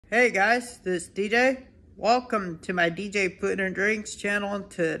Hey guys, this is DJ. Welcome to my DJ Food and Drinks channel.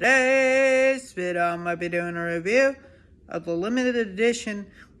 Today's video, I'm going to be doing a review of the limited edition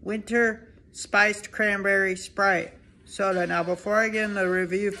winter spiced cranberry Sprite soda. Now, before I get into the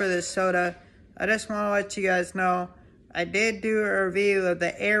review for this soda, I just want to let you guys know I did do a review of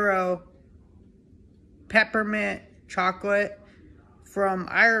the Aero peppermint chocolate from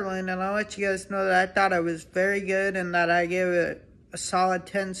Ireland, and I'll let you guys know that I thought it was very good and that I gave it a solid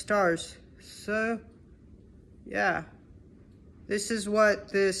 10 stars. So, yeah. This is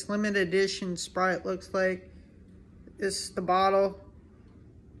what this limited edition Sprite looks like. This is the bottle.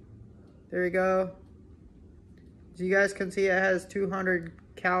 There you go. As you guys can see, it has 200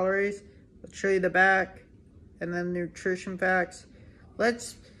 calories. I'll show you the back and then nutrition facts.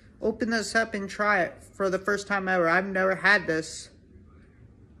 Let's open this up and try it for the first time ever. I've never had this.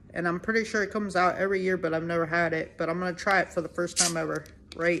 And I'm pretty sure it comes out every year, but I've never had it. But I'm going to try it for the first time ever.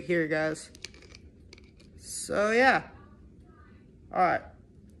 Right here, guys. So, yeah. Alright.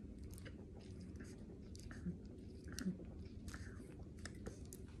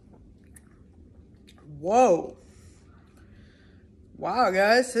 Whoa. Wow,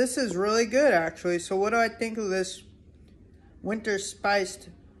 guys. This is really good, actually. So, what do I think of this winter spiced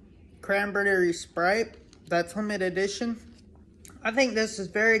cranberry Sprite? That's limited edition. I think this is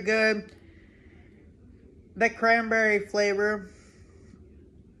very good. The cranberry flavor,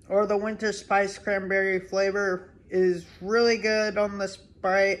 or the winter spice cranberry flavor, is really good on the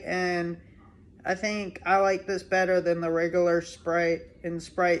Sprite, and I think I like this better than the regular Sprite and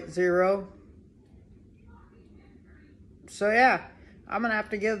Sprite Zero. So yeah, I'm gonna have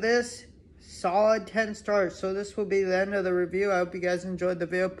to give this solid 10 stars. So this will be the end of the review. I hope you guys enjoyed the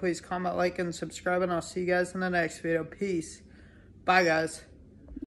video. Please comment, like, and subscribe, and I'll see you guys in the next video. Peace. Bye, guys.